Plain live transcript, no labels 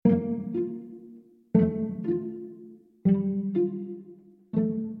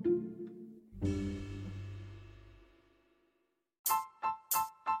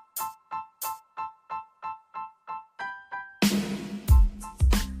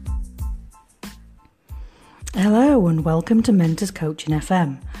Hello and welcome to Mentors Coaching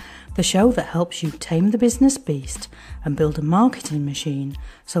FM, the show that helps you tame the business beast and build a marketing machine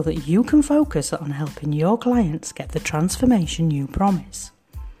so that you can focus on helping your clients get the transformation you promise.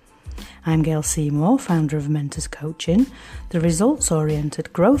 I'm Gail Seymour, founder of Mentors Coaching, the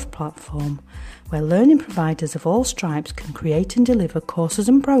results-oriented growth platform where learning providers of all stripes can create and deliver courses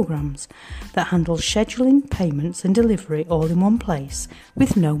and programs that handle scheduling, payments and delivery all in one place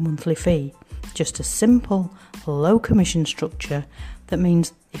with no monthly fee. Just a simple, low commission structure that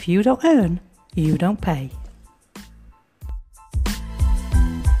means if you don't earn, you don't pay.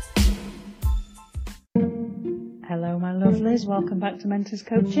 Hello my lovelies, welcome back to Mentors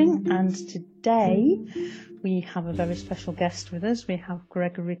Coaching, and today we have a very special guest with us. We have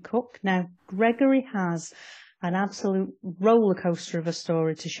Gregory Cooke. Now Gregory has an absolute roller coaster of a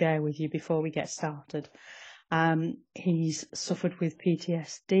story to share with you before we get started. He's suffered with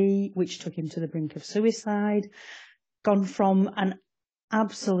PTSD, which took him to the brink of suicide, gone from an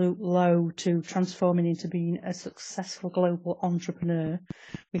absolute low to transforming into being a successful global entrepreneur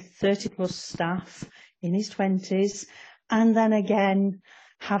with 30 plus staff in his 20s, and then again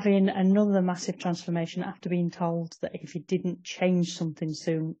having another massive transformation after being told that if he didn't change something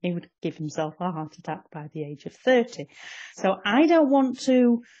soon, he would give himself a heart attack by the age of 30. So I don't want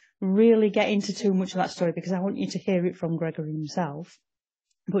to really get into too much of that story because I want you to hear it from Gregory himself.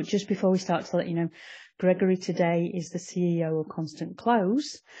 But just before we start, to let you know, Gregory today is the CEO of Constant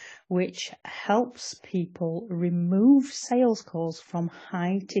Close, which helps people remove sales calls from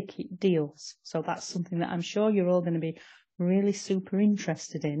high ticket deals. So that's something that I'm sure you're all going to be really super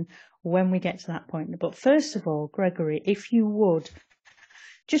interested in when we get to that point. But first of all, Gregory, if you would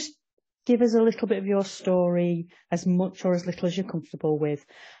just give us a little bit of your story, as much or as little as you're comfortable with,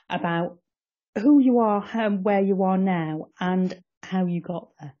 about who you are and where you are now and how you got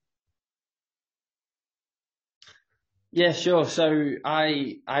there. Yeah, sure. So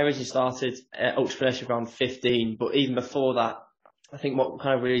I originally started entrepreneurship around 15, but even before that, I think what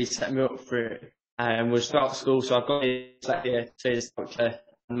kind of really set me up for it was throughout school. So I've got dyslexia, dyspraxia,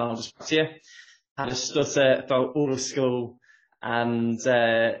 and mild dyspraxia. I had a stutter throughout all of school, and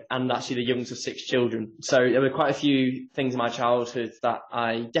actually the youngest of 6 children. So there were quite a few things in my childhood that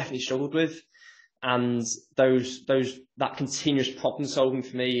I definitely struggled with, and that continuous problem solving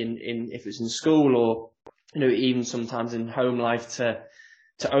for me in if it's in school or even sometimes in home life to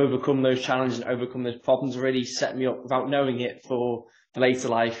overcome those challenges and overcome those problems really set me up without knowing it for later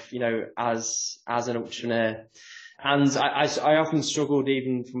life, as an entrepreneur. And I often struggled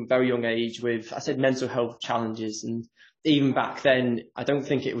even from a very young age with, I said, mental health challenges. And even back then, I don't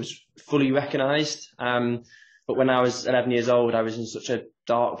think it was fully recognised. But when I was 11 years old, I was in such a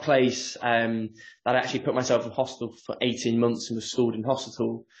dark place that I actually put myself in hospital for 18 months and was schooled in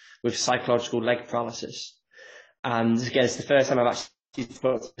hospital with psychological leg paralysis. And again, it's the first time I've actually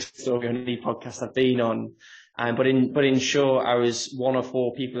put this story on any podcast I've been on. But in short, I was one of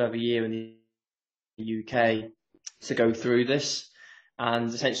 4 people every year in the UK to go through this.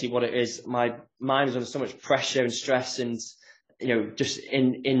 And essentially what it is, my mind was under so much pressure and stress and, just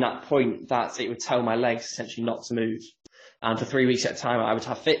in that point that it would tell my legs essentially not to move. And for 3 weeks at a time, I would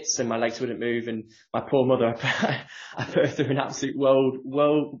have fits and my legs wouldn't move. And my poor mother, I put her through an absolute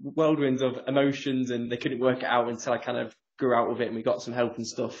whirlwind of emotions, and they couldn't work it out until I kind of grew out of it and we got some help and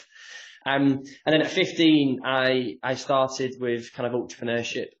stuff. And then at 15, I started with kind of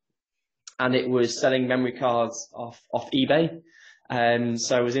entrepreneurship, and it was selling memory cards off eBay.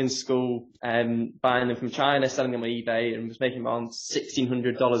 So I was in school, buying them from China, selling them on eBay, and was making around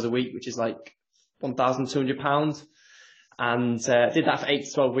 $1,600 a week, which is like £1,200. And did that for 8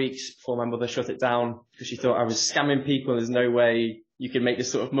 to 12 weeks before my mother shut it down because she thought I was scamming people. There's no way you can make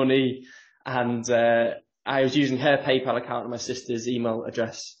this sort of money. And I was using her PayPal account and my sister's email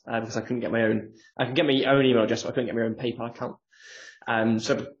address because I couldn't get my own. I could get my own email address, but I couldn't get my own PayPal account.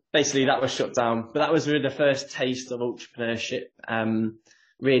 So basically that was shut down. But that was really the first taste of entrepreneurship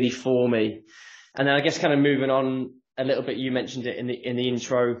really for me. And then I guess kind of moving on a little bit, you mentioned it in the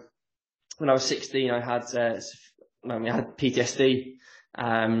intro. When I was 16, I had PTSD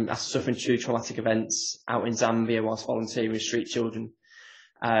after suffering 2 traumatic events out in Zambia whilst volunteering with street children.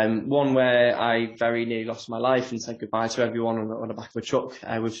 One where I very nearly lost my life and said goodbye to everyone on the back of a truck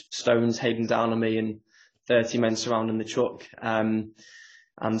with stones hailing down on me and 30 men surrounding the truck.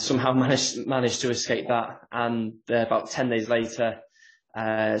 And somehow managed to escape that. And about 10 days later,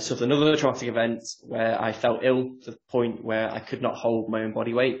 suffered another traumatic event where I felt ill to the point where I could not hold my own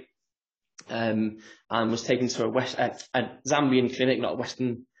body weight. And was taken to a Zambian clinic, not a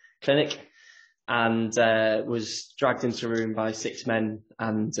Western clinic, and was dragged into a room by 6 men,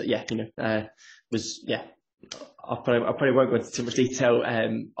 and I probably won't go into too much detail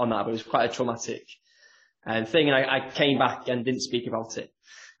on that, but it was quite a traumatic thing. And I came back and didn't speak about it.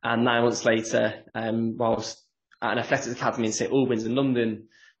 And 9 months later, whilst at an athletics academy in St Albans in London,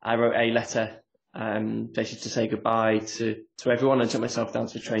 I wrote a letter basically to say goodbye to everyone, and took myself down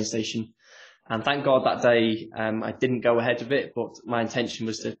to the train station. And thank God that day I didn't go ahead with it, but my intention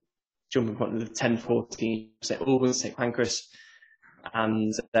was to jump in front of the 10:14 St Albans, St Pancras.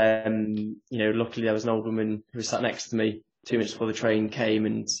 And luckily there was an old woman who was sat next to me 2 minutes before the train came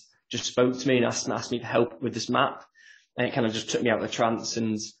and just spoke to me and asked me for help with this map. And it kind of just took me out of the trance,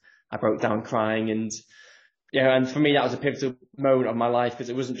 and I broke down crying. And and for me that was a pivotal moment of my life, because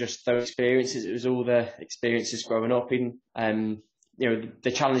it wasn't just those experiences, it was all the experiences growing up in,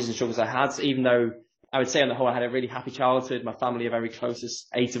 the challenges and struggles I had. Even though I would say on the whole I had a really happy childhood, my family are very close, there's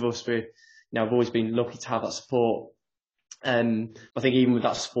 8 of us, I've always been lucky to have that support. I think even with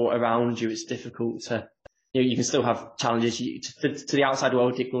that support around you, it's difficult to, you can still have challenges. To the outside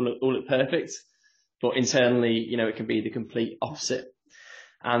world, it will look perfect, but internally, it can be the complete opposite.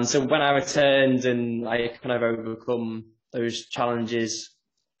 And so when I returned and I kind of overcome those challenges,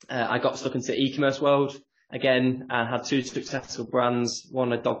 I got stuck into the e-commerce world again, and had 2 successful brands,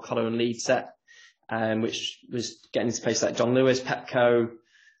 one a dog collar and lead set, which was getting into places like John Lewis, Petco,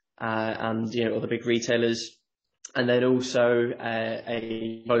 and other big retailers. And then also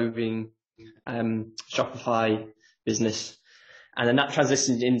a clothing Shopify business. And then that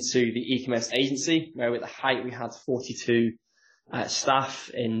transitioned into the e-commerce agency, where at the height we had 42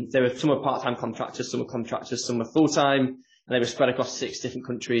 staff. Some were part-time contractors, some were contractors, some were full-time, and they were spread across 6 different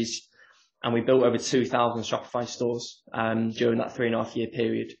countries. And we built over 2,000 Shopify stores during that 3.5-year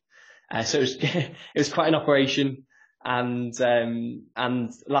period. So it was quite an operation. And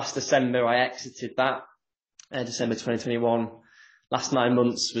last December I exited that. December 2021. Last 9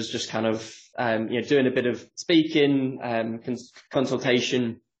 months was just kind of doing a bit of speaking,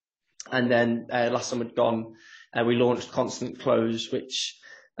 consultation, and then last summer gone, we launched Constant Close, which,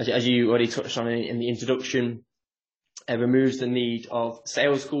 as you already touched on in the introduction, removes the need of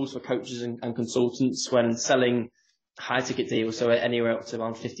sales calls for coaches and consultants when selling high ticket deals, so anywhere up to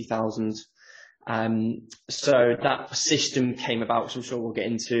around 50,000. So that system came about, which I'm sure we'll get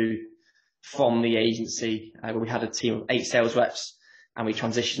into, from the agency, where we had a team of 8 sales reps, and we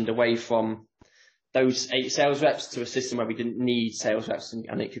transitioned away from those 8 sales reps to a system where we didn't need sales reps,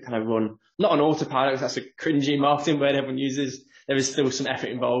 and it could kind of run, not on autopilot, that's a cringy marketing word everyone uses. There is still some effort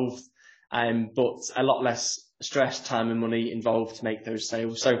involved, but a lot less stress, time and money involved to make those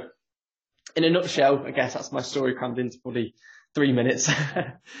sales. So in a nutshell, I guess that's my story crammed into probably 3 minutes.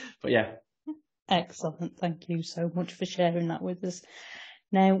 But yeah. Excellent. Thank you so much for sharing that with us.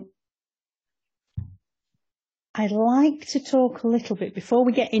 Now, I'd like to talk a little bit before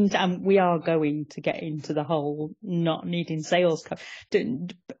we get into, and we are going to get into the whole not needing sales.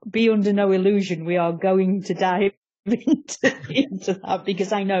 Be under no illusion, we are going to dive into that,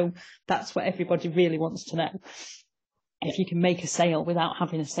 because I know that's what everybody really wants to know. If you can make a sale without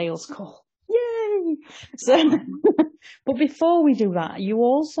having a sales call. Yay! So, but before we do that, you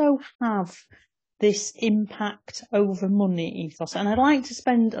also have this impact over money ethos. And I'd like to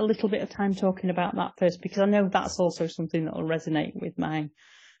spend a little bit of time talking about that first, because I know that's also something that will resonate with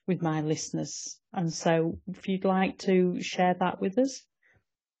my listeners. And so if you'd like to share that with us.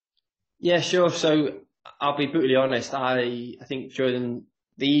 Yeah, sure. So I'll be brutally honest. I think during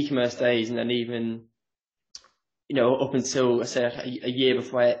the e-commerce days, and then even, up until, I say, a year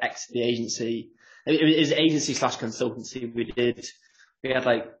before I exited the agency, it was agency / consultancy. We had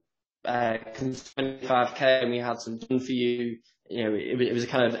like 25k, and we had some done for you. It was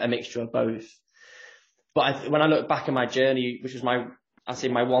kind of a mixture of both. But when I look back at my journey, which was I'd say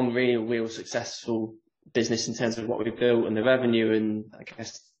my one real successful business in terms of what we built and the revenue, and I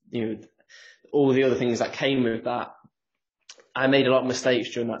guess all the other things that came with that, I made a lot of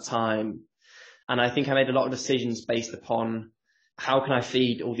mistakes during that time, and I think I made a lot of decisions based upon how can I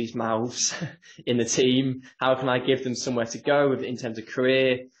feed all these mouths in the team? How can I give them somewhere to go in terms of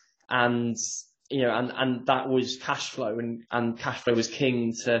career? And that was cash flow, and cash flow was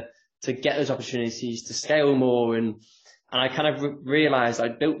king to get those opportunities to scale more. And I kind of realized I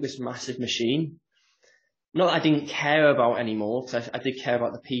built this massive machine. Not that I didn't care about anymore, because I did care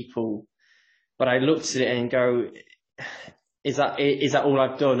about the people, but I looked at it and go, is that all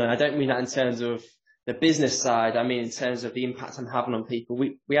I've done? And I don't mean that in terms of the business side. I mean in terms of the impact I'm having on people.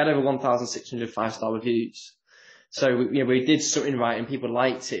 We had over 1,600 5-star reviews. So we did something right and people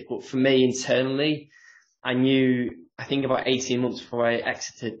liked it. But for me internally, I think about 18 months before I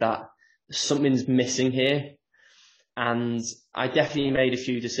exited, that something's missing here. And I definitely made a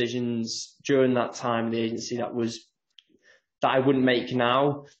few decisions during that time in the agency that I wouldn't make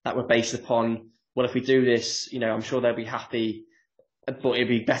now, that were based upon, well, if we do this, I'm sure they'll be happy, but it'd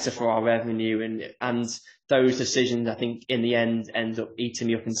be better for our revenue. And those decisions, I think, in the end up eating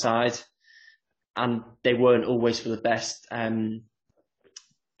me up inside. And they weren't always for the best. Even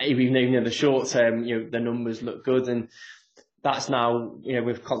in the short term, the numbers look good. And that's now,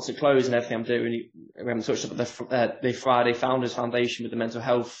 with constant close and everything I'm doing, we haven't touched up the Friday Founders Foundation with the mental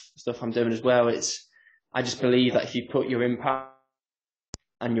health stuff I'm doing as well. I just believe that if you put your impact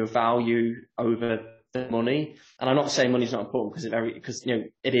and your value over the money, and I'm not saying money's not important, because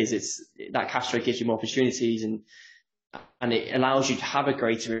it is. It's that cash flow gives you more opportunities and it allows you to have a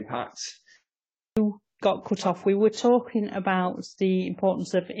greater impact. Got cut off. We were talking about the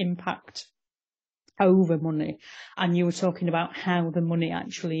importance of impact over money, and you were talking about how the money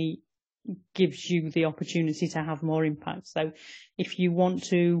actually gives you the opportunity to have more impact. So if you want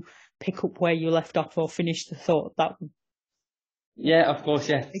to pick up where you left off or finish the thought, that would... Yeah, of course,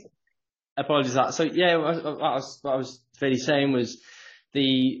 yeah. Apologies for that. So yeah, what I was really saying was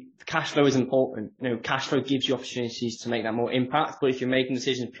the cash flow is important. Cash flow gives you opportunities to make that more impact, but if you're making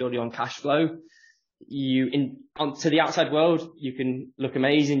decisions purely on cash flow, to the outside world, you can look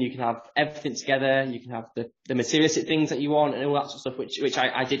amazing, you can have everything together, you can have the materialistic things that you want and all that sort of stuff, which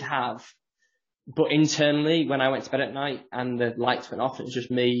I did have. But internally, when I went to bed at night and the lights went off, it was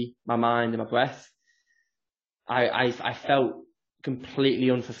just me, my mind and my breath, I felt completely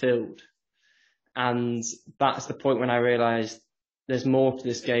unfulfilled. And that's the point when I realised there's more to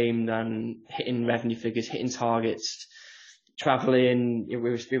this game than hitting revenue figures, hitting targets, travelling. We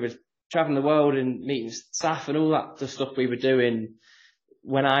were traveling the world and meeting staff and all that stuff we were doing.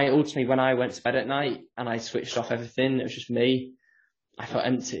 When I went to bed at night and I switched off everything, it was just me, I felt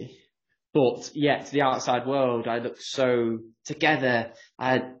empty. But yet to the outside world, I looked so together.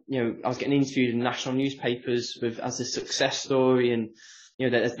 I was getting interviewed in national newspapers as a success story, and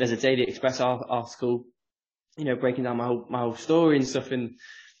there's a Daily Express article, breaking down my whole story and stuff. And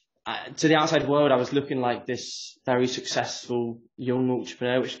to the outside world, I was looking like this very successful young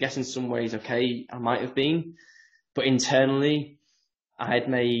entrepreneur, which I guess in some ways, okay, I might have been. But internally, I had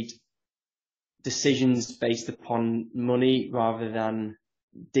made decisions based upon money rather than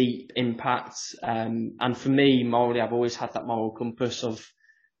deep impact. And for me, morally, I've always had that moral compass of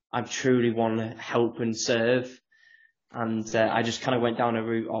I truly want to help and serve. And I just kind of went down a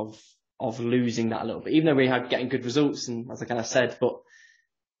route of losing that a little bit, even though we had getting good results, and as I kind of said, but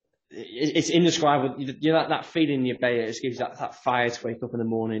it's indescribable. That feeling in your belly, it just gives you that fire to wake up in the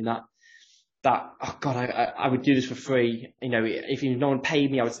morning. That oh God, I would do this for free. If no one paid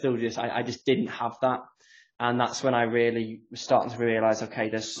me, I would still do this. I just didn't have that, and that's when I really was starting to realise, okay,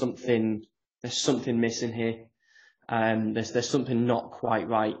 there's something missing here. There's something not quite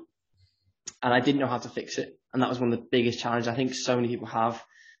right, and I didn't know how to fix it. And that was one of the biggest challenges I think so many people have,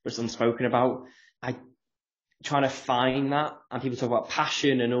 but it's unspoken about. Trying to find that, and people talk about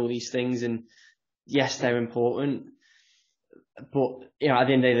passion and all these things, and yes, they're important, but at the end of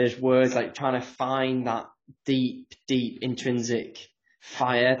the day, there's words like trying to find that deep intrinsic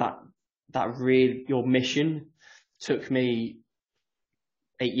fire, that really your mission. Took me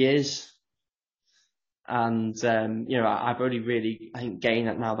 8 years, and I've only really, I think, gained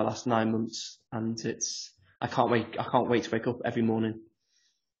that now the last 9 months, and I can't wait to wake up every morning,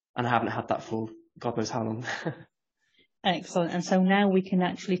 and I haven't had that for God knows how long. Excellent. And so now we can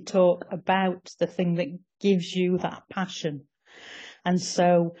actually talk about the thing that gives you that passion. And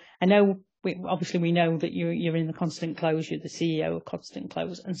so I know, we know that you're in the Constant Close, you're the CEO of Constant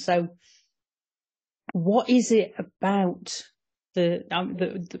Close. And so what is it about the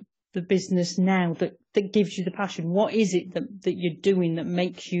business now that gives you the passion? What is it that you're doing that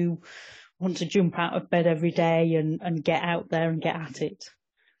makes you want to jump out of bed every day and get out there and get at it?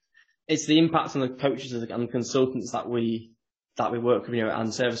 It's the impact on the coaches and the consultants that we work with,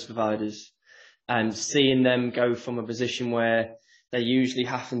 and service providers, and seeing them go from a position where they're usually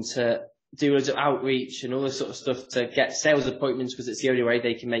having to do loads of outreach and all this sort of stuff to get sales appointments, because it's the only way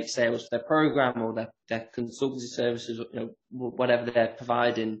they can make sales for their program or their consultancy services, whatever they're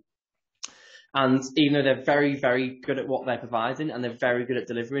providing. And even though they're very, very good at what they're providing and they're very good at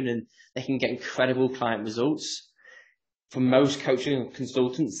delivering and they can get incredible client results, for most coaching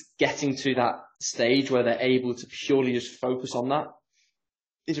consultants, getting to that stage where they're able to purely just focus on that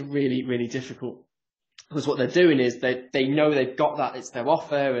is really, really difficult. Because what they're doing is they know they've got that, it's their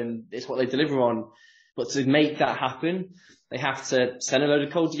offer and it's what they deliver on. But to make that happen, they have to send a load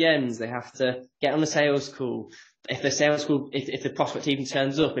of cold DMs, they have to get on a sales call. If the sales call, if the prospect even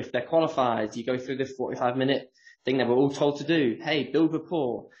turns up, if they're qualified, you go through the 45-minute thing that we're all told to do. Hey, build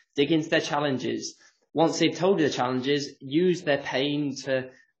rapport, dig into their challenges. Once they've told you the challenges, use their pain to,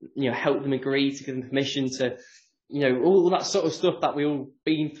 help them agree, to give them permission to, all that sort of stuff that we all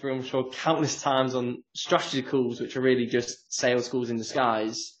been through, I'm sure, countless times on strategy calls, which are really just sales calls in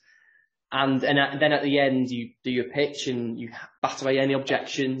disguise. And then at the end, you do your pitch and you bat away any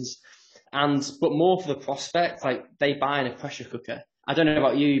objections. But more for the prospect, like they buy in a pressure cooker. I don't know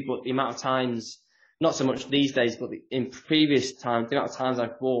about you, but the amount of times, not so much these days, but in previous times, the amount of times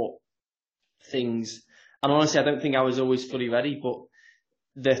I've bought things, and honestly, I don't think I was always fully ready, but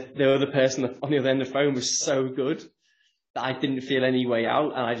the other person on the other end of the phone was so good that I didn't feel any way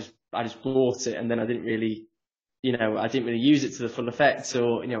out, and I just bought it, and then I didn't really use it to the full effect,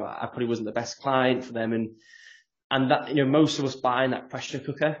 or I probably wasn't the best client for them, and that most of us buy in that pressure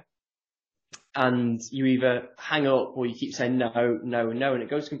cooker, and you either hang up or you keep saying no, and it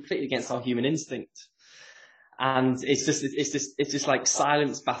goes completely against our human instinct. And it's just like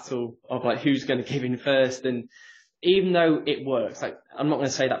silence battle of like who's going to give in first. And even though it works, like I'm not going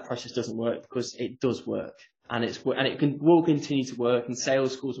to say that process doesn't work, because it does work, and will continue to work, and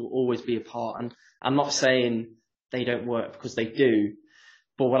sales schools will always be a part. And I'm not saying they don't work, because they do.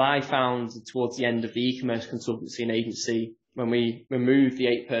 But what I found towards the end of the e-commerce consultancy and agency, when we removed the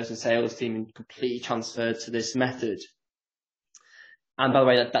 8-person sales team and completely transferred to this method. And by the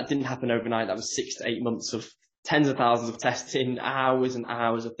way, that didn't happen overnight. That was 6 to 8 months of tens of thousands of testing, hours and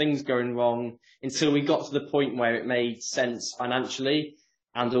hours of things going wrong, until we got to the point where it made sense financially.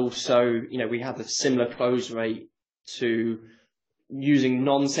 And also, we had a similar close rate to using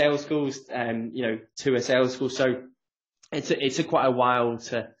non-sales schools, to a sales school. So it took quite a while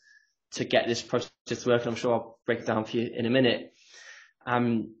to get this process to work. And I'm sure I'll break it down for you in a minute.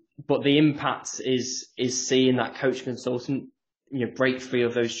 But the impact is seeing that coach consultant break free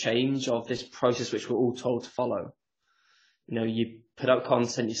of those change of this process, which we're all told to follow. You put out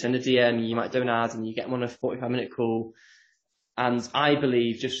content, you send a DM, you might do an ad, and you get them on a 45-minute call. And I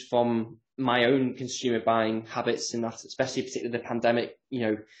believe, just from my own consumer buying habits, and that, especially particularly the pandemic,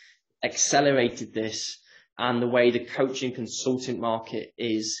 accelerated this, and the way the coaching consultant market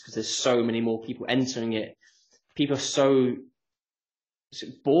is, because there's so many more people entering it. People are so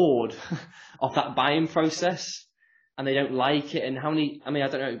bored of that buying process, and they don't like it. And I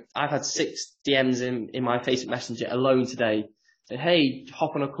don't know, I've had 6 DMs in my Facebook Messenger alone today saying, hey,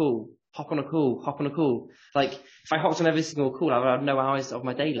 hop on a call. Like, if I hopped on every single call, I would have no hours of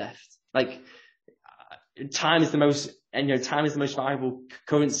my day left. Like, time is the most valuable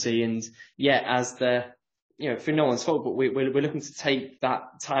currency. And yet, as for no one's fault, but we're looking to take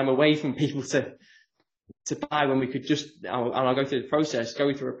that time away from people to buy, when we could just, I'll go through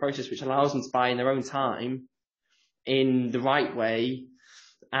a process which allows them to buy in their own time, in the right way,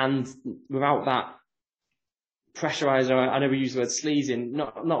 and without that pressurizer. I know we use the word sleazy, and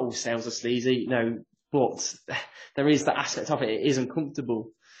not all sales are sleazy, but there is that aspect of it. It is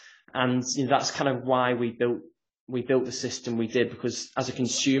uncomfortable, and that's kind of why we built the system we did, because as a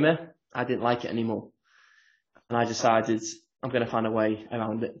consumer, I didn't like it anymore, and I decided I'm going to find a way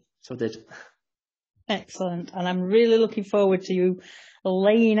around it. So I did. Excellent, and I'm really looking forward to you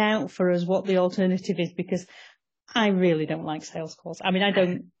laying out for us what the alternative is, because I really don't like sales calls. I mean, I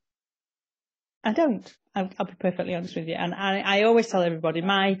don't. I'll be perfectly honest with you. And I always tell everybody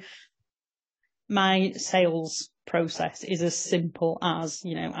my sales process is as simple as,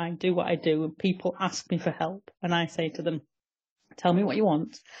 I do what I do, and people ask me for help, and I say to them, tell me what you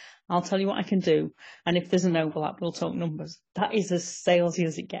want. I'll tell you what I can do. And if there's an overlap, we'll talk numbers. That is as salesy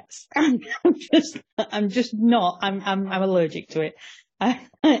as it gets. I'm allergic to it. I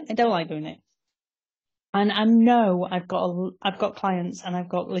don't like doing it. And I know I've got clients and I've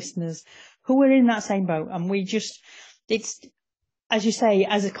got listeners who are in that same boat, and it's, as you say,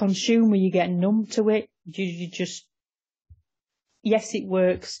 as a consumer, you get numb to it. You just, yes, it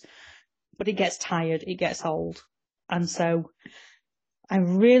works, but it gets tired, it gets old. And so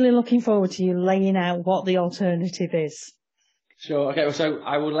I'm really looking forward to you laying out what the alternative is. Sure. Okay. Well, so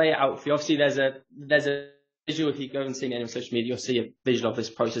I will lay it out for you. Obviously, there's a visual. If you go and see me on social media, you'll see a visual of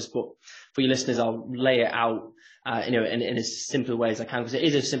this process. But for your listeners, I'll lay it out, in as simple way as I can, because it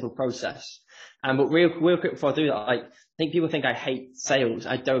is a simple process. But real quick before I do that, I think people think I hate sales.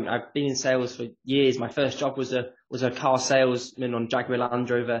 I don't. I've been in sales for years. My first job was a car salesman on Jaguar Land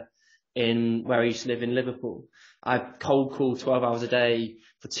Rover where I used to live in Liverpool. I cold called 12 hours a day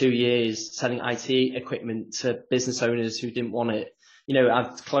for 2 years, selling IT equipment to business owners who didn't want it.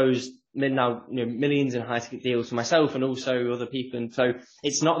 I've closed millions in high ticket deals for myself and also other people. And so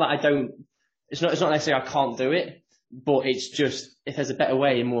it's not that it's not necessarily I can't do it, but it's just, if there's a better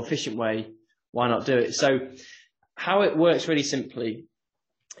way, a more efficient way, why not do it? So how it works really simply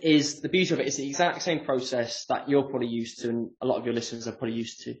is the beauty of it is the exact same process that you're probably used to and a lot of your listeners are probably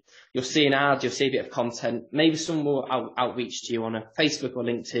used to. You'll see an ad, you'll see a bit of content, maybe some will outreach to you on a Facebook or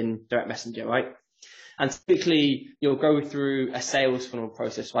LinkedIn direct messenger, right? And typically you'll go through a sales funnel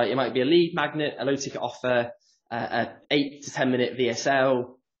process, right? It might be a lead magnet, a low ticket offer, a 8 to 10 minute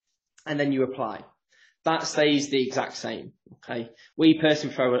VSL, and then you apply. That stays the exact same, okay? We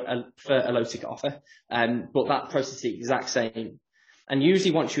personally prefer a low ticket offer, but that process is the exact same. And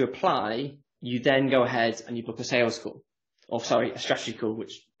usually once you apply, you then go ahead and you book a sales call, or sorry, a strategy call,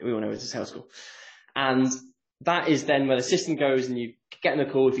 which we all know is a sales call. And that is then where the system goes and you get in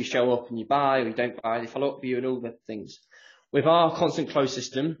the call if you show up and you buy or you don't buy, they follow up with you and all the things. With our constant close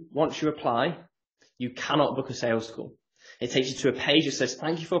system, once you apply, you cannot book a sales call. It takes you to a page that says,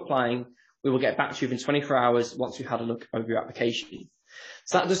 thank you for applying. We will get back to you within 24 hours once we've had a look over your application.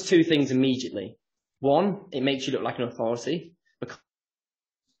 So that does two things immediately. One, it makes you look like an authority. Because,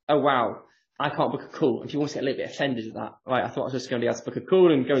 oh, wow, I can't book a call. And people want to get a little bit offended with that. Right, I thought I was just going to be able to book a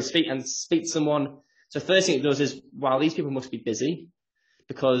call and go and speak to someone. So the first thing it does is, wow, these people must be busy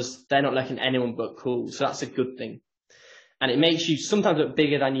because they're not letting anyone book calls. So that's a good thing. And it makes you sometimes look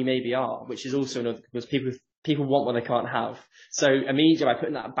bigger than you maybe are, which is also another, because people want what they can't have. So immediately by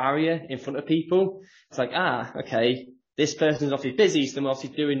putting that barrier in front of people, it's like, okay, this person's obviously busy, so they're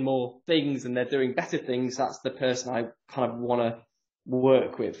obviously doing more things and they're doing better things. That's the person I kind of want to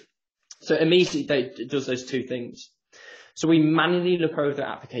work with. So immediately it does those two things. So we manually look over the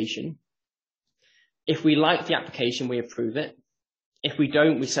application. If we like the application, we approve it. If we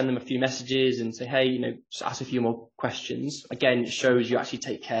don't, we send them a few messages and say, hey, just ask a few more questions. Again, it shows you actually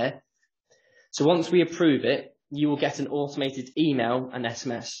take care. So once we approve it, you will get an automated email and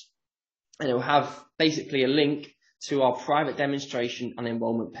SMS. And it will have basically a link to our private demonstration and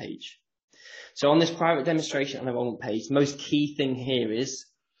enrollment page. So on this private demonstration and enrollment page, the most key thing here is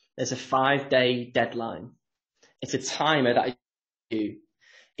there's a 5-day deadline. It's a timer that you.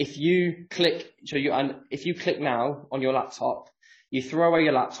 If you click now on your laptop, you throw away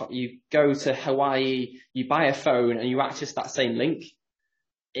your laptop, you go to Hawaii, you buy a phone and you access that same link,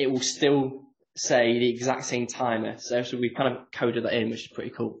 it will still say the exact same timer. So we've kind of coded that in, which is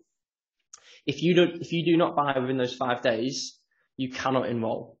pretty cool. If you do not buy within those 5 days, you cannot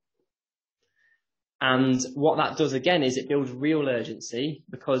enroll. And what that does again is it builds real urgency,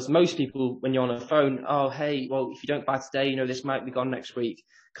 because most people, when you're on a phone, oh, hey, well, if you don't buy today, this might be gone next week.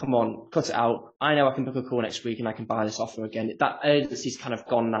 Come on, cut it out. I know I can book a call next week and I can buy this offer again. That urgency's kind of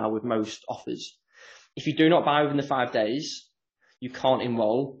gone now with most offers. If you do not buy within the 5 days, you can't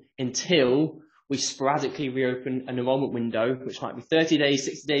enroll until we sporadically reopen an enrollment window, which might be 30 days,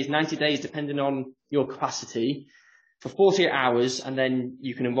 60 days, 90 days, depending on your capacity, for 48 hours, and then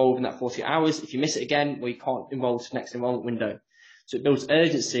you can enroll in that 48 hours. If you miss it again, well, you can't enroll to the next enrollment window. So it builds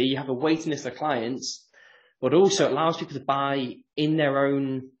urgency. You have a waiting list of clients, but also it allows people to buy in their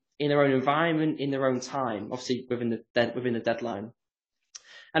own environment, in their own time, obviously within the deadline.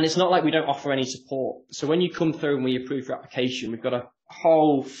 And it's not like we don't offer any support. So when you come through and we approve your application, we've got a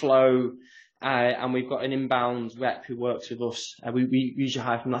whole flow, and we've got an inbound rep who works with us. We usually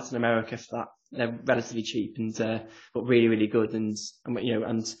hire from Latin America for that. They're relatively cheap and but really, really good, and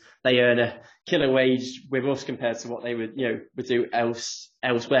they earn a killer wage with us compared to what they would do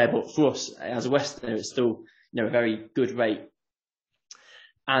elsewhere. But for us as a Westerner, it's still a very good rate.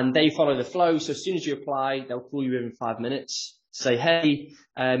 And they follow the flow. So as soon as you apply, they'll call you in 5 minutes. Say, hey,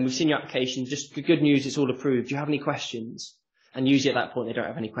 we've seen your application. Just the good news, it's all approved. Do you have any questions? And usually at that point, they don't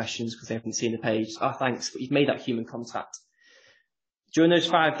have any questions because they haven't seen the page. Oh, thanks, but you've made that human contact. During those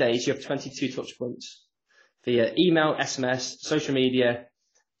 5 days, you have 22 touch points via email, SMS, social media,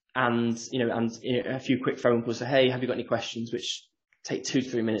 and a few quick phone calls. So, hey, have you got any questions? Which take 2 to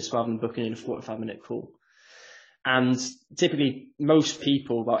 3 minutes rather than booking in a 45-minute call. And typically, most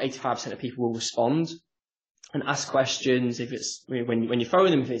people, about 85% of people, will respond and ask questions. If it's when you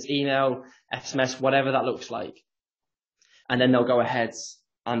phone them, if it's email, SMS, whatever that looks like, and then they'll go ahead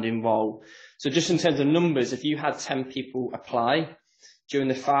and enroll. So just in terms of numbers, if you had 10 people apply during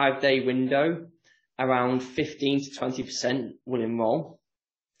the 5-day window, around 15 to 20% will enroll.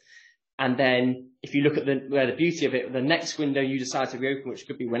 And then if you look at the beauty of it, the next window you decide to reopen, which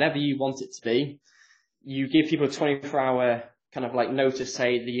could be whenever you want it to be, you give people a 24-hour kind of like notice,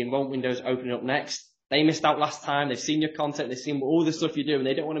 say the enrollment window is opening up next. They missed out last time. They've seen your content. They've seen all the stuff you do, and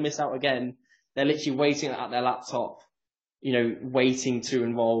they don't want to miss out again. They're literally waiting at their laptop, waiting to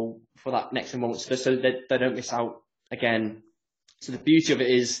enroll for that next enrollment, so they don't miss out again. So the beauty of it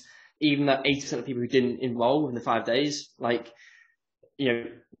is, even that 80% of people who didn't enroll in the 5 days,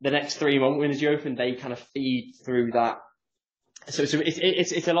 the next 3 month windows you open, they kind of feed through that. So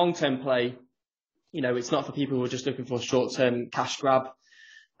it's a long-term play. It's not for people who are just looking for a short-term cash grab.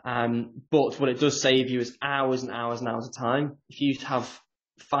 But what it does save you is hours and hours and hours of time. If you have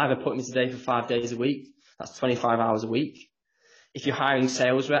 5 appointments a day for 5 days a week, that's 25 hours a week. If you're hiring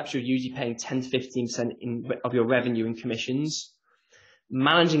sales reps, you're usually paying 10 to 15% of your revenue in commissions.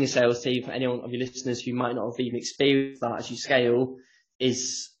 Managing a sales team, for anyone of your listeners who might not have even experienced that as you scale,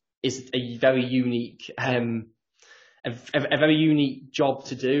 is a very unique a very unique job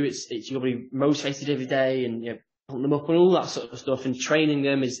to do. It's you've got to be motivated every day and putting them up and all that sort of stuff, and training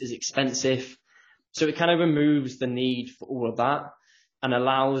them is expensive. So it kind of removes the need for all of that and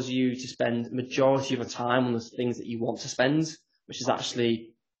allows you to spend the majority of your time on the things that you want to spend, which is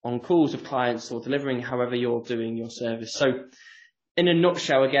actually on calls with clients or delivering however you're doing your service. So in a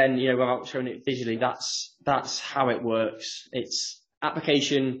nutshell, again, without showing it visually, that's how it works. It's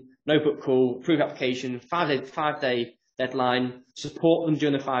application, notebook call, approve application, 5-day deadline, support them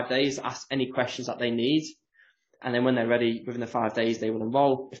during the 5 days, ask any questions that they need. And then when they're ready within the 5 days, they will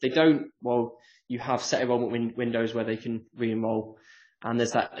enroll. If they don't, well, you have set enrollment windows where they can re-enroll. And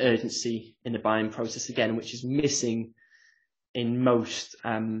there's that urgency in the buying process again, which is missing in most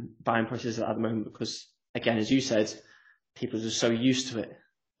buying processes at the moment, because again, as you said, people are just so used to it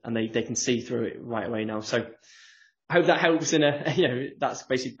and they can see through it right away now. So I hope that helps that's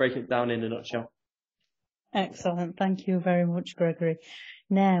basically breaking it down in a nutshell. Excellent. Thank you very much, Gregory.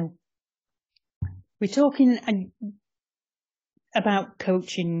 Now, we're talking about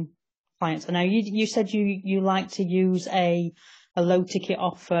coaching clients. Now, you said you like to use a low ticket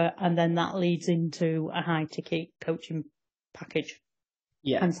offer, and then that leads into a high ticket coaching package.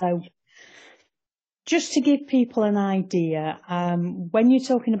 Yeah. And so, just to give people an idea, when you're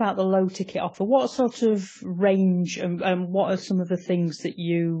talking about the low ticket offer, what sort of range and what are some of the things that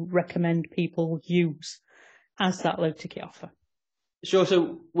you recommend people use as that low ticket offer? Sure.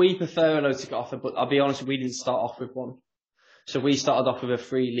 So we prefer a low ticket offer, but I'll be honest, we didn't start off with one. So we started off with a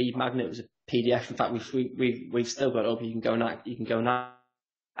free lead magnet. It was a PDF. In fact, we've still got it up. You can go and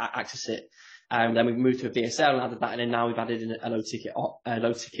access it. Then we moved to a VSL and added that, and then now we've added in a low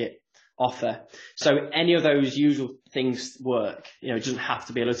ticket offer. So any of those usual things work. It doesn't have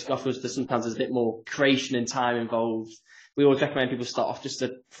to be a low ticket offer. Sometimes there's a bit more creation and time involved. We always recommend people start off just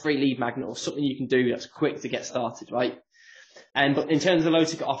a free lead magnet or something you can do that's quick to get started, right? But in terms of the low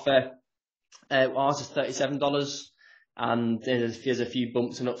ticket offer, ours is $37, and there's a few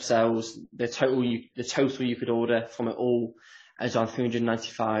bumps and upsells. The total you could order from it all is on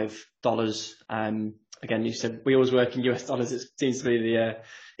 $395. Again, you said we always work in US dollars. It seems to be the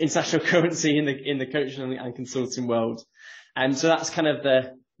international currency in the coaching and consulting world. So that's kind of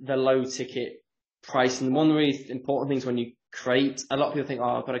the low ticket price. And one of the really important things when you create, a lot of people think,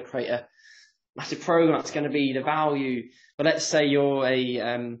 I've got to create a massive program that's going to be the value. But let's say you're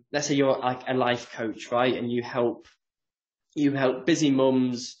like a life coach, right? And you help busy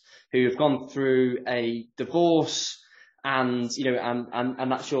mums who have gone through a divorce, and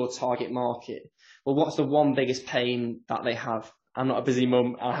that's your target market. Well, what's the one biggest pain that they have? I'm not a busy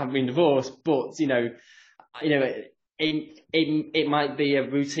mum. I haven't been divorced, but it might be a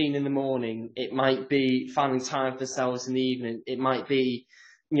routine in the morning. It might be finding time for themselves in the evening. It might be,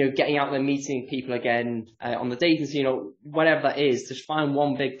 getting out there, meeting people again on the dating scene, whatever that is. Just find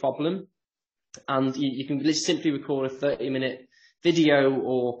one big problem, and you can just simply record a 30-minute video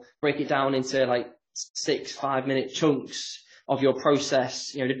or break it down into like 6 5-minute chunks of your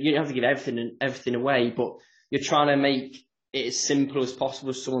process. You don't have to give everything away, but you're trying to make it as simple as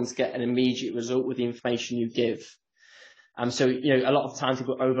possible so someone to get an immediate result with the information you give. So a lot of times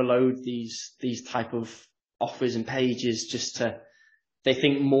people overload these type of offers and pages they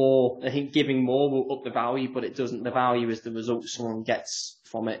think giving more will up the value, but it doesn't. The value is the result someone gets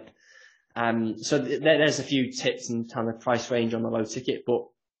from it. So there's a few tips and kind of price range on the low ticket, but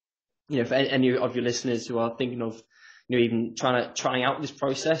for any of your listeners who are thinking of even trying out this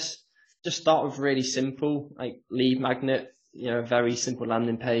process, just start with really simple, like lead magnet, a very simple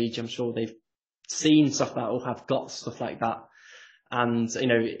landing page. I'm sure they've seen stuff that will have got stuff like that. And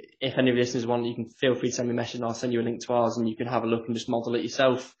if any of your listeners want, you can feel free to send me a message and I'll send you a link to ours and you can have a look and just model it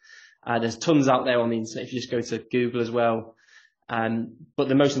yourself. There's tons out there on the internet if you just go to Google as well. But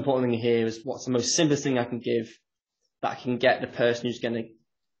the most important thing here is, what's the most simplest thing I can give that can get the person who's going to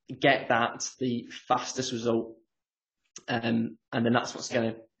get the fastest result. And then that's what's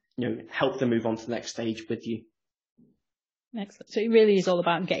going to help them move on to the next stage with you. Excellent. So it really is all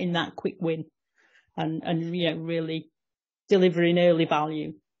about getting that quick win and really delivering early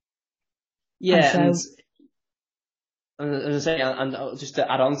value. Yeah. as I say, and just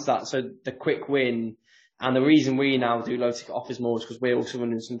to add on to that, so the quick win, and the reason we now do low ticket offers more is because we're also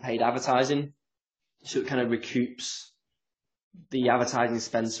running some paid advertising, so it kind of recoups the advertising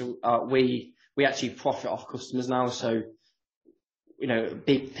spend. So we actually profit off customers now. So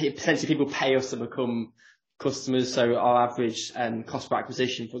potentially people pay us to become customers. So our average cost per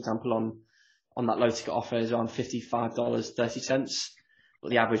acquisition, for example, on that low ticket offer is around $55.30, but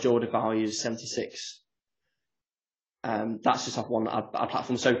the average order value is 76. That's just off one our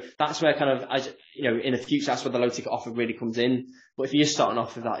platform. So that's where kind of, in the future, that's where the low ticket offer really comes in. But if you're starting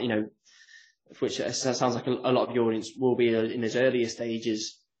off with that, which sounds like a lot of your audience will be in its earlier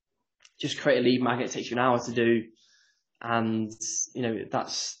stages, just create a lead magnet. It takes you an hour to do. And,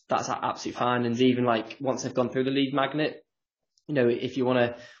 that's absolutely fine. And even like once they've gone through the lead magnet, if you want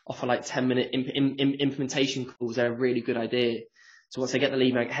to offer like 10-minute implementation calls, they're a really good idea. So once they get the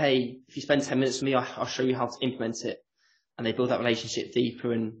lead magnet, hey, if you spend 10 minutes with me, I'll show you how to implement it. And they build that relationship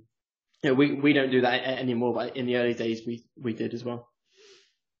deeper. And, we don't do that anymore, but in the early days, we did as well.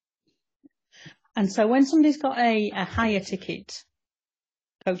 And so when somebody's got a higher ticket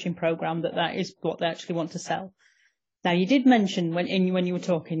coaching program, that is what they actually want to sell. Now, you did mention when you were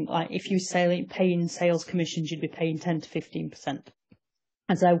talking, like if you paying sales commissions, you'd be paying 10 to 15%.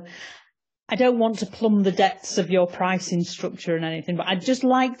 And so I don't want to plumb the depths of your pricing structure and anything, but I'd just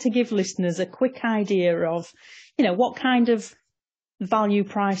like to give listeners a quick idea of, what kind of value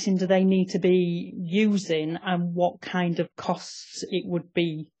pricing do they need to be using and what kind of costs it would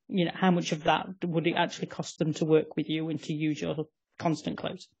be, how much of that would it actually cost them to work with you and to use your constant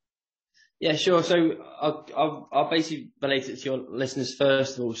close? Yeah, sure. So I'll basically relate it to your listeners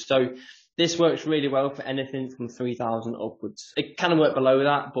first of all. So this works really well for anything from 3,000 upwards. It can work below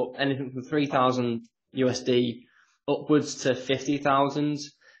that, but anything from 3,000 USD upwards to 50,000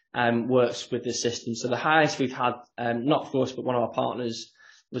 works with this system. So the highest we've had, not for us, but one of our partners,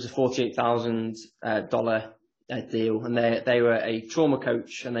 was a $48,000 deal, and they were a trauma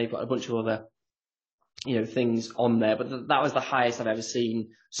coach, and they've got a bunch of other things on there, but that was the highest I've ever seen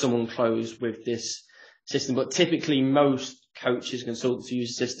someone close with this system. But typically most coaches, consultants who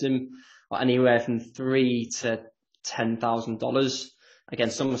use the system are anywhere from $3,000 to $10,000. Again,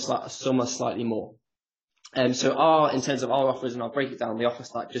 some are slightly more. So in terms of our offers, and I'll break it down, the offer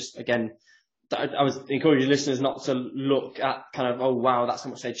stack, just again, I was encouraging listeners not to look at kind of, oh wow, that's how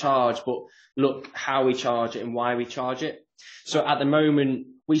much they charge, but look how we charge it and why we charge it. So at the moment,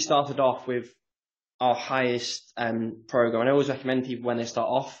 we started off with our highest program. And I always recommend people when they start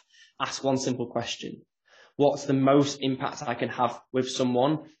off, ask one simple question. What's the most impact I can have with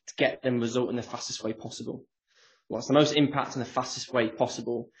someone to get them result in the fastest way possible? What's the most impact in the fastest way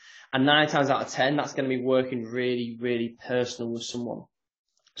possible? And 9 times out of 10, that's going to be working really, really personal with someone.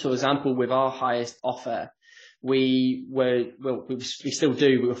 So for example, with our highest offer, we still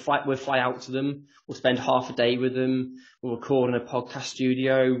do. We'll fly out to them. We'll spend half a day with them. We'll record in a podcast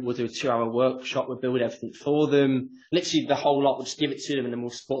studio. We'll do a 2-hour workshop. We'll build everything for them. Literally the whole lot. We'll just give it to them, and then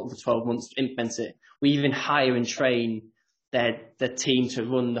we'll support them for 12 months to implement it. We even hire and train their team to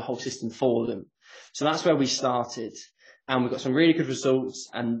run the whole system for them. So that's where we started, and we've got some really good results.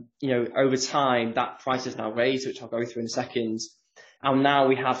 And over time, that price is now raised, which I'll go through in a second. And now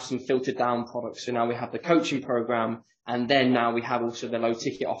we have some filtered down products. So now we have the coaching program, and then now we have also the low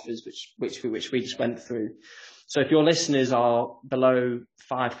ticket offers, which we just went through. So if your listeners are below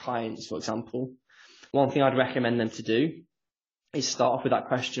 5 clients, for example, one thing I'd recommend them to do is start off with that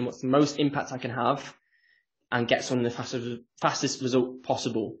question: what's the most impact I can have, and get someone the fastest result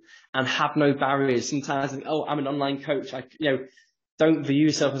possible, and have no barriers. Sometimes, I'm an online coach. Don't view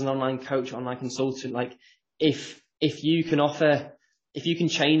yourself as an online coach, online consultant. Like if you can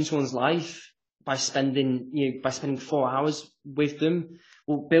change someone's life by spending 4 hours with them,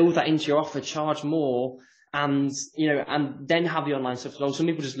 we'll build that into your offer, charge more, and then have the online stuff. So some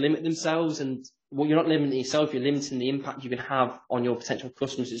people just limit themselves, and you're not limiting yourself, you're limiting the impact you can have on your potential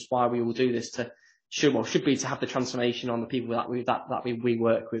customers. It's why we all do this should be to have the transformation on the people that we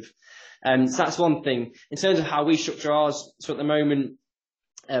work with. So that's one thing. In terms of how we structure ours, so at the moment,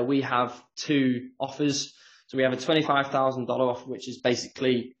 we have 2 offers. So we have a $25,000 offer, which is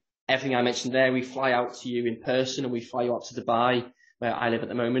basically everything I mentioned there. We fly out to you in person, and we fly you out to Dubai, where I live at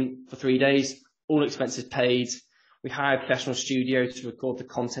the moment, for 3 days, all expenses paid. We hire a professional studio to record the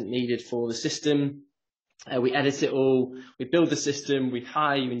content needed for the system. We edit it all. We build the system. We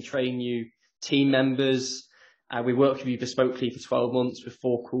hire you and train you team members. We work with you bespokely for 12 months with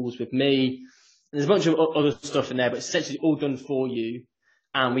 4 calls with me. And there's a bunch of other stuff in there, but essentially all done for you.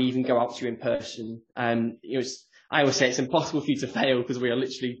 And we even go out to you in person. I always say it's impossible for you to fail, because we are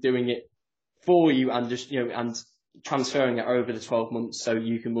literally doing it for you, and just and transferring it over the 12 months so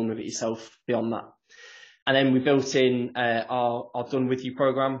you can run with it yourself beyond that. And then we built in our Done With You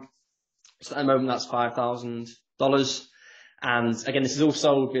program. So at the moment, that's $5,000. And again, this is all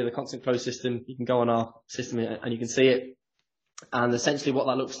sold via the Constant Flow system. You can go on our system and you can see it. And essentially what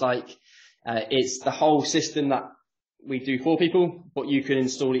that looks like, it's the whole system that we do for people, but you can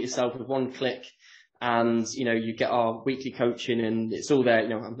install it yourself with one click. And, you get our weekly coaching and it's all there.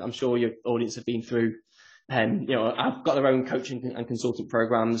 I'm sure your audience have been through, I've got their own coaching and consultant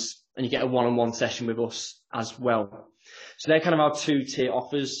programs, and you get a one-on-one session with us as well. So they're kind of our two-tier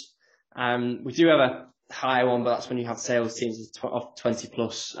offers. We do have a higher one, but that's when you have sales teams of 20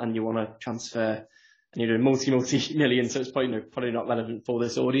 plus and you want to transfer and you're doing multi-million. So it's probably not relevant for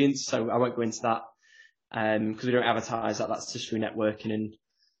this audience. So I won't go into that because we don't advertise that. That's just through networking, and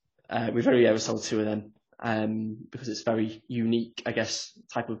we've only ever sold 2 of them because it's very unique, I guess,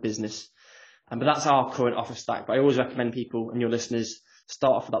 type of business. But that's our current offer stack. But I always recommend people and your listeners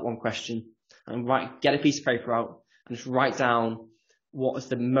start off with that one question and get a piece of paper out and just write down what is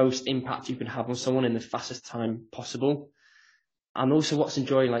the most impact you can have on someone in the fastest time possible. And also what's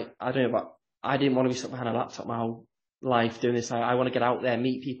enjoying, I don't know, but I didn't want to be stuck behind a laptop my whole life doing this. I want to get out there,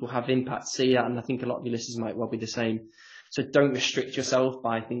 meet people, have impact, see that. And I think a lot of your listeners might well be the same. So don't restrict yourself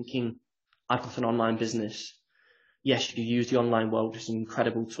by thinking, I've got an online business. Yes, you use the online world as an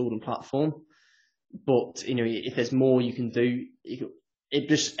incredible tool and platform. But, if there's more you can do, it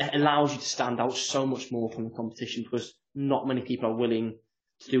just allows you to stand out so much more from the competition, because not many people are willing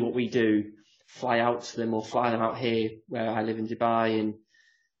to do what we do, fly out to them or fly them out here where I live in Dubai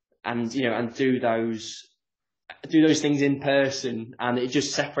and do those things in person. And it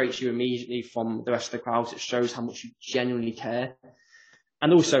just separates you immediately from the rest of the crowd. It shows how much you genuinely care.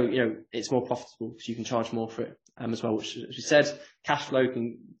 And also, it's more profitable because you can charge more for it as well, which, as we said, cash flow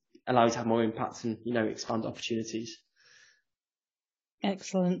can allow you to have more impact and, expand opportunities.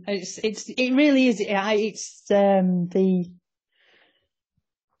 Excellent. It really is. It's the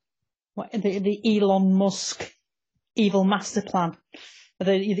Elon Musk evil master plan.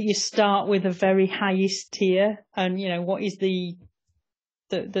 That you start with the very highest tier, and what is the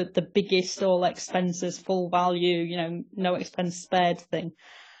biggest, all expenses, full value, no expense spared thing.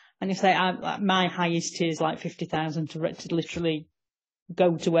 And you say my highest tier is like 50,000 to literally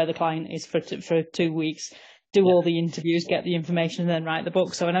go to where the client is for 2 weeks, do all the interviews, get the information, and then write the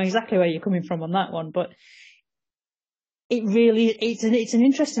book. So I know exactly where you're coming from on that one, but it's an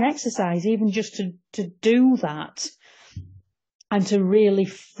interesting exercise, even just to do that and to really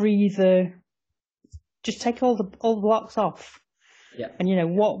just take all the blocks off. Yeah.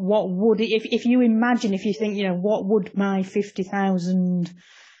 And what would it, if you think, what would my 50,000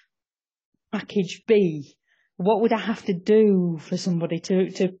 package be? What would I have to do for somebody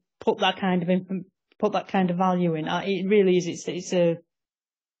to put that kind of value in? It really is. It's a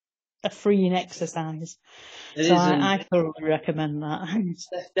freeing exercise. I thoroughly recommend that.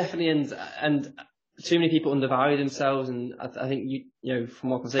 Definitely, and too many people undervalue themselves. And I think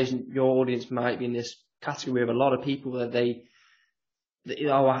from our conversation, your audience might be in this category of a lot of people that I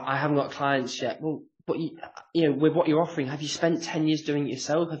haven't got clients yet. Well, but with what you're offering, have you spent 10 years doing it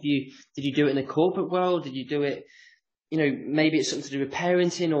yourself? Did you do it in the corporate world? Did you do it, maybe it's something to do with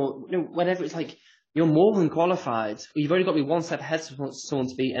parenting or, whatever. It's like, you're more than qualified. You've only got to be one step ahead of someone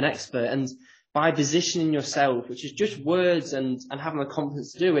to be an expert. And by positioning yourself, which is just words and having the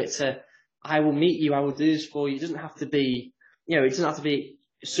confidence to do it, I will meet you, I will do this for you. It doesn't have to be,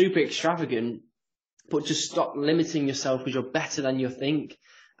 super extravagant, but just stop limiting yourself because you're better than you think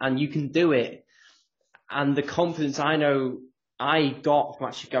and you can do it. And the confidence I know I got from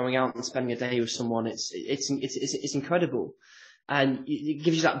actually going out and spending a day with someone, it's incredible. And it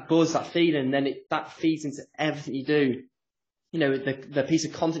gives you that buzz, that feeling, and then that feeds into everything you do. The piece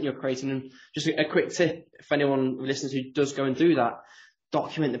of content you're creating. And just a quick tip for anyone who listens who does go and do that,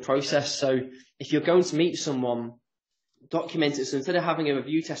 document the process. So if you're going to meet someone, document it. So instead of having a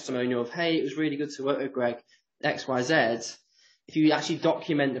review testimonial of, hey, it was really good to work with Greg, X, Y, Z, if you actually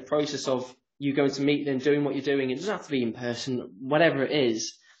document the process of you going to meet them, doing what you're doing, it doesn't have to be in person, whatever it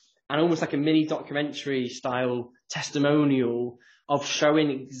is, and almost like a mini documentary style testimonial of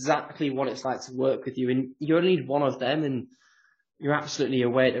showing exactly what it's like to work with you. And you only need one of them and you're absolutely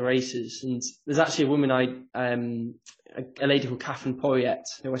away at the races. And there's actually a woman a lady called Catherine Poiriet,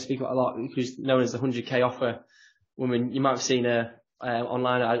 who I speak about a lot, who's known as the 100K offer woman. You might have seen her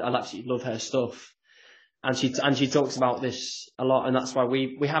online. I absolutely love her stuff. And she talks about this a lot, and that's why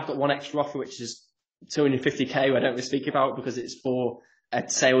we have got one extra offer, which is 250K. I don't really speak about because it's for a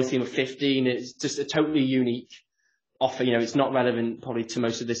sales team of 15. It's just a totally unique offer. It's not relevant probably to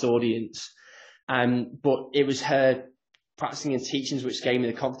most of this audience. But it was her practicing and teaching which gave me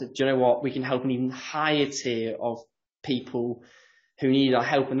the confidence. Do you know what? We can help an even higher tier of people who need our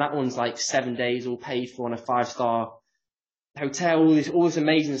help, and that one's like 7 days all paid for on a 5-star hotel, all this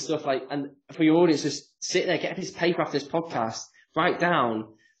amazing stuff. Like, and for your audience, just sit there, get a piece of paper after this podcast, write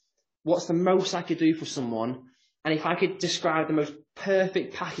down what's the most I could do for someone, and if I could describe the most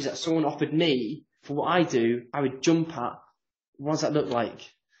perfect package that someone offered me for what I do, I would jump at what does that look like,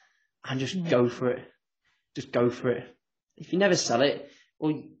 and just go for it. Just go for it. If you never sell it,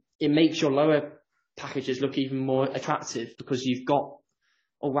 well, it makes your lower packages look even more attractive because you've got,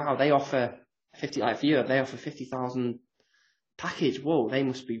 oh wow, they offer 50, like for you, they offer 50,000 package. Whoa, they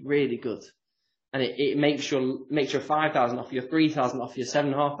must be really good. And it makes your 5,000 offer, your 3,000 offer, your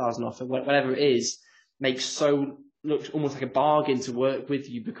 7,500 offer, whatever it is, looks almost like a bargain to work with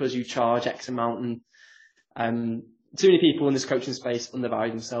you because you charge X amount. And too many people in this coaching space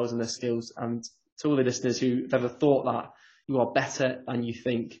undervalue themselves and their skills. And to all the listeners who've ever thought that you are better than you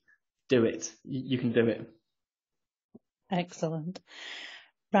think, do it. You can do it. Excellent.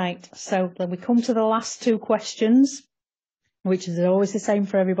 Right. So then we come to the last two questions, which is always the same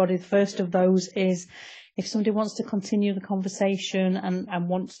for everybody. The first of those is, if somebody wants to continue the conversation and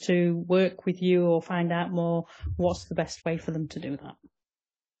wants to work with you or find out more, what's the best way for them to do that?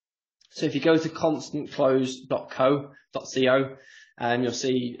 So if you go to constantclose.co, you'll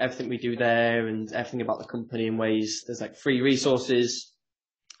see everything we do there and everything about the company in ways. There's like free resources,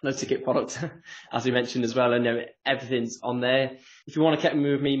 no ticket product, as we mentioned as well, and everything's on there. If you want to get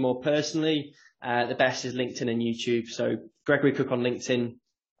with me more personally, the best is LinkedIn and YouTube. So Gregory Cooke on LinkedIn.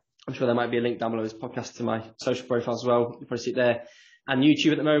 I'm sure there might be a link down below this podcast to my social profile as well. You'll probably see it there. And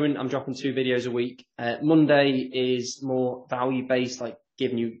YouTube at the moment, I'm dropping 2 videos a week. Monday is more value-based, like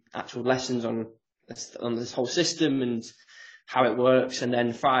giving you actual lessons on this whole system and how it works. And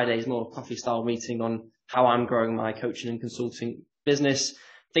then Friday is more coffee style meeting on how I'm growing my coaching and consulting business,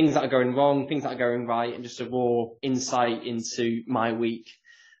 things that are going wrong, things that are going right, and just a raw insight into my week.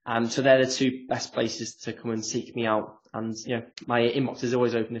 So they're the 2 best places to come and seek me out. And my inbox is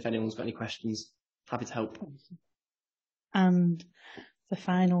always open if anyone's got any questions. Happy to help. And the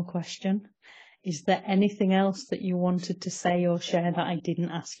final question, is there anything else that you wanted to say or share that I didn't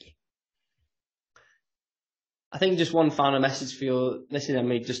ask you? I think just one final message for your listening, and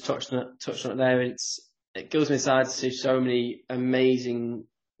we just touched on it there. It goes inside to see so many amazing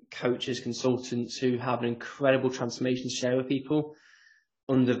coaches, consultants who have an incredible transformation to share with people,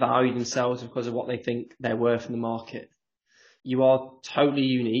 undervalue themselves because of what they think they're worth in the market. You are totally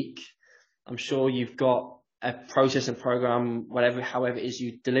unique. I'm sure you've got a process and program, however it is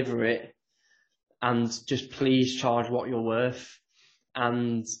you deliver it, and just please charge what you're worth.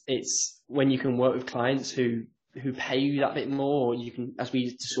 And it's when you can work with clients who pay you that bit more, you can, as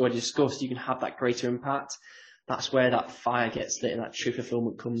we already discussed, you can have that greater impact. That's where that fire gets lit and that true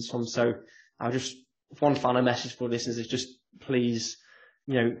fulfillment comes from. So one final message for listeners is just please,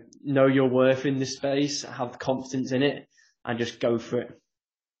 know your worth in this space, have confidence in it, and just go for it.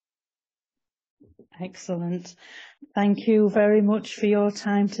 Excellent. Thank you very much for your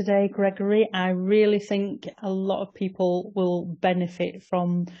time today, Gregory. I really think a lot of people will benefit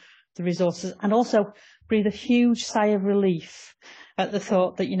from the resources and also breathe a huge sigh of relief at the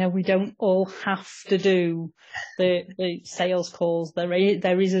thought that, we don't all have to do the sales calls. There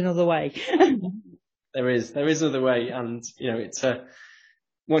is another way. There is another way. And, it's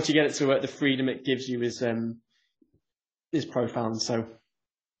once you get it to work, the freedom it gives you is profound. So,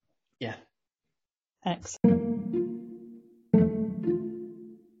 yeah. Excellent.